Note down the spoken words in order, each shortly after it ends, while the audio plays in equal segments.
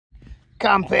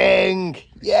Camping.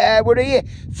 Yeah, we're here.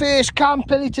 First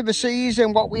camping of the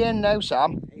season. What we in now,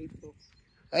 Sam?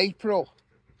 April.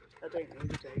 I don't know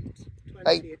the date.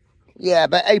 20th. Yeah,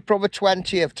 but April the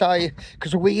 20th, tell you.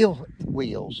 Because the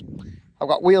wheels. I've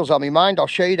got wheels on my mind. I'll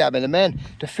show you them in a minute.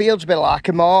 The field's a bit like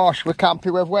a marsh. We're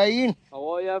camping with Wayne. How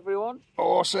are you, everyone?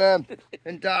 Awesome.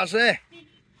 And Daz here.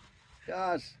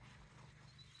 Daz.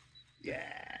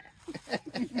 Yeah.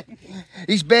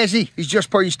 He's busy. He's just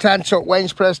put his tent up.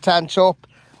 Wayne's put his tent up.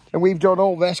 And we've done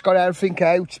all this, got everything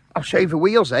out. I'll show you the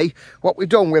wheels, eh? What we've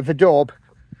done with the dub.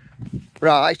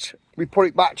 Right. We put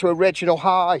it back to original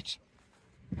height.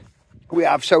 We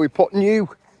have, so we put new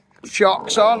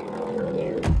shocks on.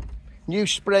 New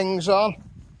springs on.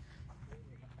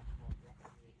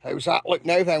 How's that look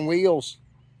now then, wheels?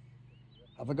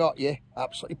 Have I got you?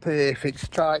 Absolutely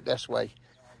perfect. Try it this way.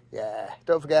 Yeah,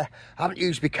 don't forget, I haven't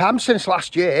used my cam since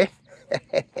last year.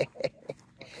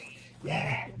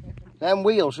 Yeah. Them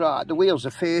wheels, right, the wheels are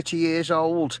 30 years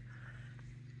old.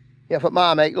 Yeah, but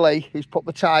my mate Lee, he's put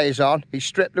the tyres on, he's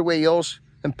stripped the wheels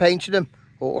and painted them.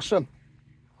 Awesome.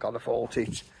 Gotta fault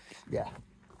it. Yeah.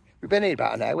 We've been here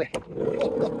about an hour.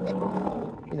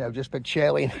 You know, just been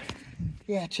chilling.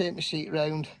 Yeah, turn my seat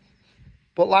round.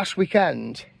 But last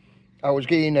weekend, I was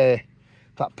getting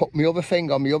that put my other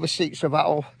thing on my other seat so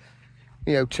that'll,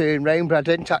 you know, turn round, but I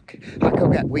didn't. I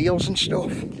could get wheels and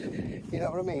stuff. You know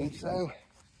what I mean? So,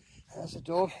 there's the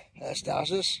dove, there's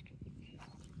Daz's.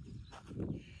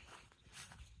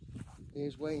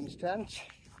 Here's Wayne's tent.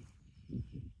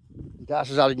 Daz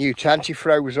has had a new tent, he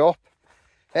froze up.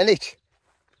 Innit?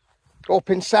 Up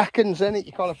in seconds, innit?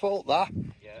 You can't fault that.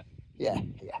 Yeah.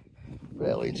 Yeah.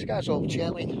 Brilliant. The guys all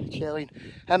chilling.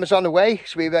 Emma's on the way,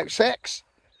 so we're about 6.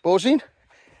 Buzzing.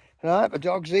 Right, the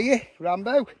dog's here,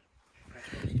 Rambo.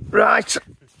 Right,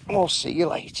 we'll see you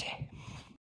later.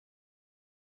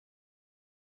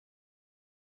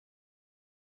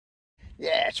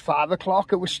 Yeah, it's 5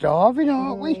 o'clock and we're starving,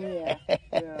 aren't we? Yeah.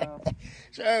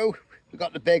 So, we've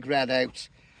got the big red out.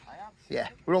 Yeah,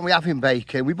 we're only having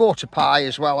bacon. We bought a pie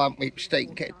as well, haven't we?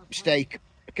 Steak.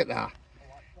 Look at that.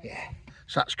 Yeah,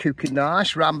 so that's cooking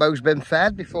nice. Rambo's been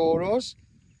fed before us.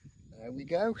 There we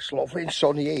go. It's lovely and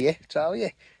sunny here, I tell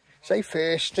you. Say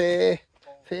first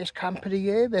camp of the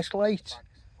year this late.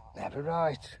 Never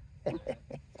right.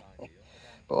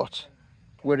 But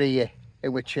we're here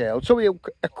and we're chilled. So we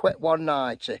quit one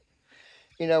night.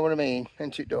 You know what I mean?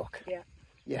 Ain't it, Duck? Yeah.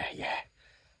 Yeah.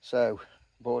 So,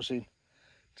 buzzing.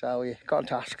 Tell you,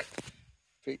 can't ask.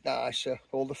 Feet nicer,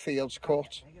 all the fields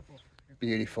cut.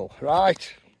 Beautiful.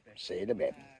 Right, see you in a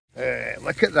bit.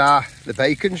 Look at that, the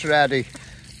bacon's ready.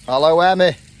 Hello,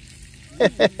 Emmy.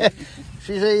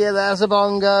 She's here, there's a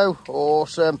bongo.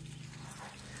 Awesome.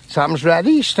 Sam's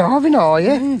ready, you starving, are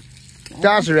you?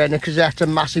 Dad's are in a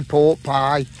Cazetta massive pork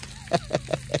pie.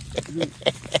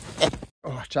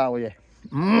 Oh, I tell you.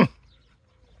 You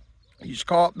just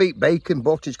can't beat bacon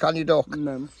butters, can you, Duck?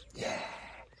 No. Yeah.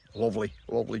 Lovely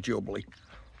jubbly.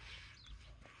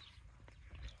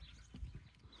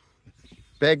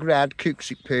 Big red cooks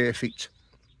it perfect.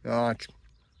 Right.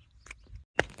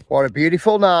 What a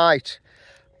beautiful night.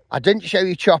 I didn't show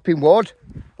you chopping wood,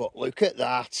 but look at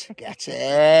that. Get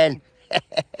in.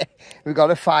 We've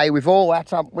got a fire with all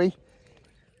that, haven't we?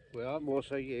 Well, more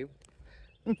so you.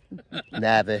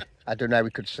 Never. I don't know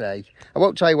we could say. I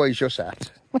won't tell you what he's just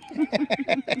at.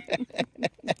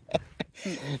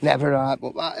 Never right,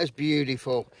 but that is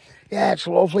beautiful. Yeah, it's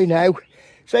lovely now.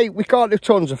 See, we can't do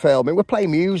tons of filming. We're playing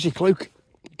music. Look,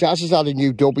 Daz has had a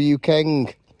new W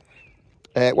King.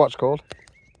 What's it called?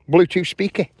 Bluetooth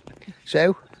speaker.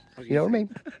 So, you know what I mean?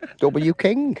 W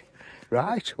King.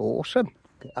 Right, awesome.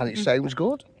 And it sounds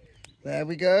good. There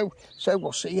we go. So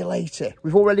we'll see you later.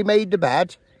 We've already made the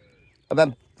bed. And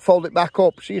then fold it back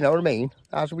up. So you know what I mean?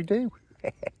 As we do.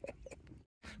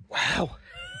 Wow.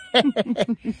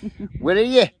 We're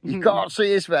here. You can't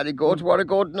see us very good. What a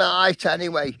good night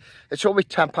anyway. It's only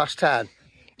 10:10.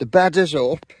 The bed is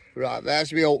up. Right,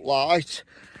 there's the old light.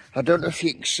 I don't know if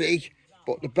you can see,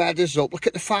 but the bed is up. Look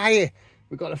at the fire.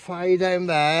 We've got a fire down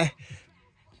there.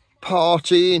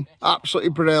 Partying. Absolutely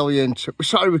brilliant. We're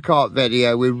sorry we can't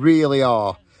video. We really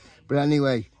are. But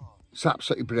anyway, it's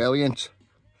absolutely brilliant.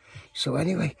 So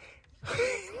anyway,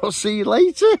 we'll see you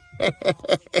later.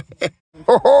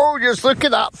 Oh, just look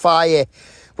at that fire.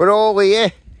 We're all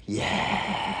here.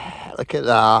 Yeah, look at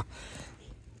that.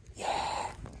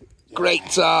 Yeah, great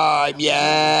time.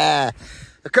 Yeah,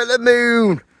 look at the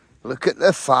moon. Look at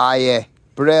the fire.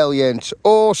 Brilliant.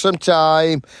 Awesome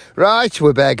time. Right,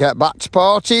 we better get back to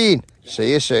partying.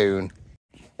 See you soon.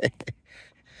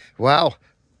 Well,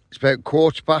 it's about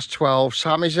 12:15.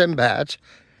 Sammy's in bed.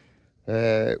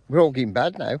 We're all getting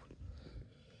bed now.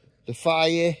 The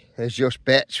fire has just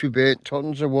bits. We burnt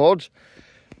tons of wood.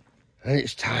 And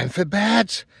it's time for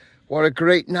bed. What a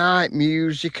great night.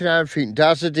 Music and everything.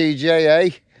 Dad's a DJ,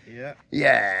 eh? Yeah.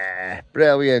 Yeah.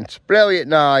 Brilliant. Brilliant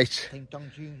night. Ting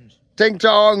tong tunes. Ting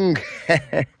tong.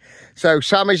 So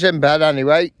Sammy's in bed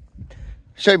anyway.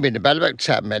 So been in bed about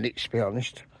 10 minutes, to be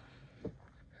honest.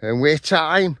 And we're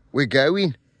time. We're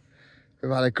going.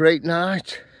 We've had a great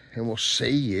night. And we'll see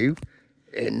you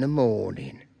in the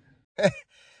morning.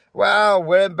 Well,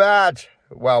 we're in bed.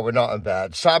 Well, we're not in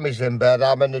bed. Sammy's in bed.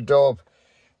 I'm in the dub.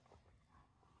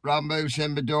 Rambo's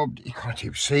in the dub. You can't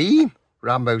even see him.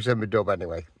 Rambo's in the dub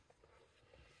anyway.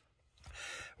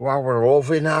 Well, we're a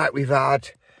lovely night we've had.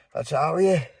 I tell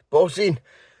you, buzzing.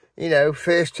 You know,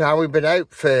 first time we've been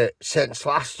out since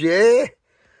last year.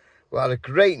 We had a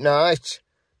great night.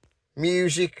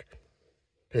 Music,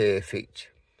 perfect.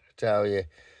 I tell you.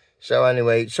 So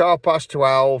anyway, it's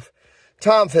 12:30.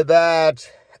 Time for bed.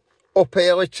 Up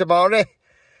early tomorrow.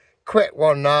 Quick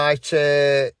one night,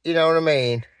 you know what I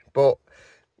mean? But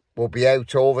we'll be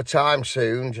out all the time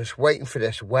soon, just waiting for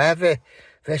this weather.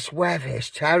 This weather is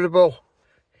terrible.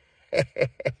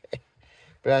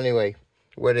 But anyway,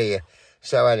 we're here.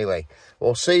 So anyway,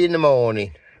 we'll see you in the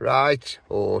morning. Right?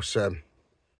 Awesome.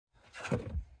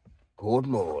 Good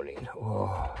morning.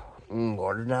 Oh,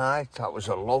 what a night. That was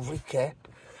a lovely trip.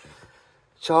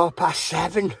 It's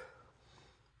 7:30.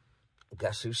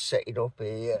 Guess who's sitting up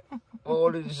here?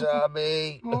 Morning,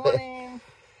 Sammy. Morning.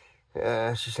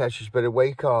 Yeah, she said she's been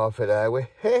awake half an hour.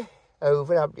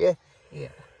 Over, haven't you? Yeah.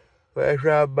 Where's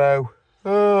Rambo?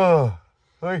 Oh,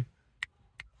 hey.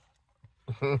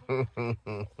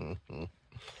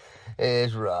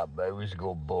 Here's Rambo, he's a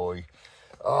good boy.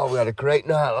 Oh, we had a great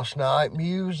night last night.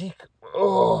 Music.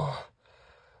 Oh,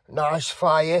 nice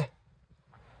fire.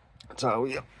 I tell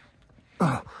you.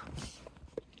 Oh.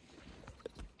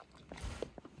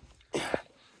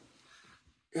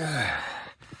 Yeah.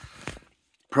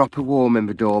 Proper warm in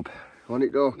the dub. Want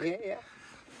it, Doc? Yeah, yeah.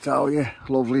 Tell you,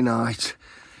 lovely night.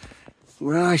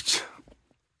 Right.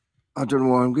 I don't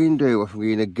know what I'm going to do. If I'm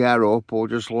going to get up or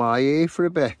just lie here for a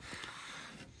bit.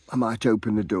 I might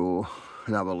open the door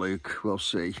and have a look. We'll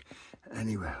see.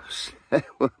 Anyway,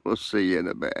 we'll see you in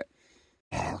a bit.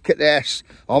 Look at this.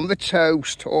 On the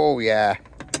toast. Oh, yeah.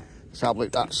 Let's have a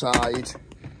look that side.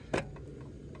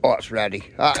 Oh, it's ready.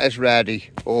 That is ready.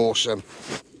 Awesome.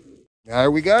 There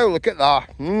we go. Look at that.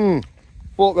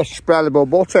 Look, the spreadable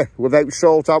butter without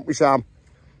salt, haven't we, Sam?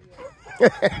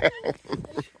 Yeah.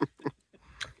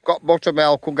 Got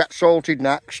buttermilk. We'll get salted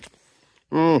next.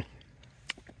 We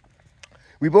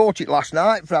bought it last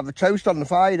night for have the toast on the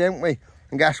fire, didn't we?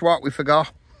 And guess what? We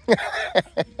forgot. Should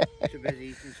have been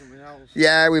eating something else.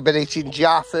 Yeah, we've been eating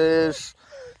Jaffers,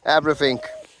 everything.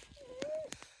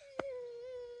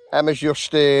 Emma's just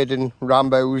stirred and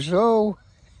Rambo's, oh,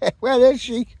 where is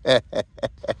she?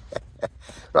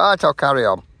 Right, I'll carry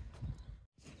on.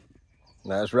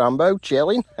 There's Rambo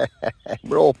chilling.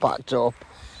 We're all packed up.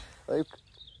 Look,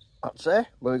 that's it.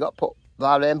 Well, we got to put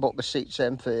that in, but the seats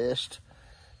in first.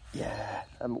 Yeah,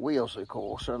 and wheels look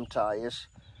awesome, tyres.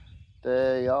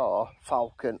 They are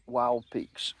Falcon Wild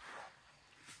Peaks.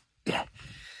 Yeah.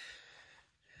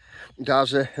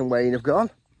 Dazza and Wayne have gone.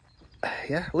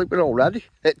 Yeah, look, we're all ready.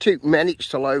 It took minutes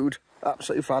to load.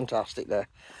 Absolutely fantastic there.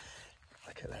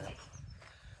 Look at them.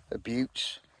 The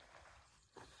beauts.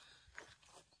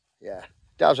 Yeah,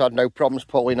 Daz had no problems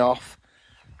pulling off.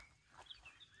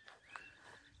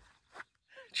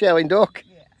 Chilling duck?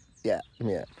 Yeah.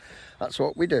 Yeah. That's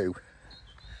what we do.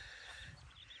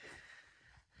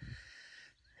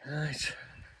 Right.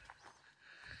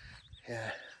 Yeah.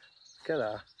 Look at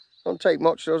that. Don't take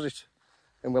much, does it?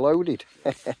 And we're loaded.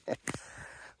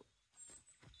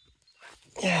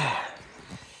 Yeah.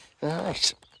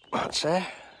 Right. That's it.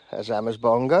 There's Emma's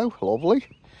bongo. Lovely.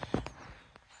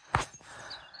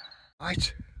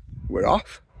 Right. We're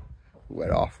off.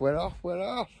 We're off. We're off. We're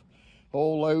off.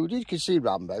 All loaded. You can see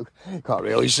Rambo. Can't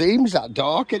really see him. It's that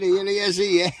dark in here. He is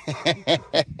here.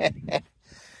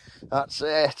 That's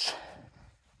it.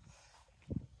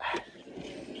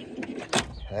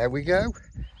 There we go.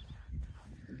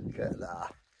 Look at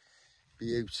that.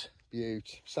 Beaut.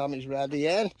 Sammy's ready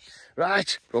in.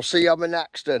 Right, we'll see you on the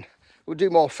next one. We'll do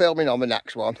more filming on the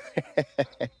next one.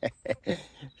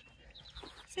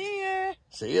 See ya.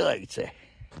 See you later.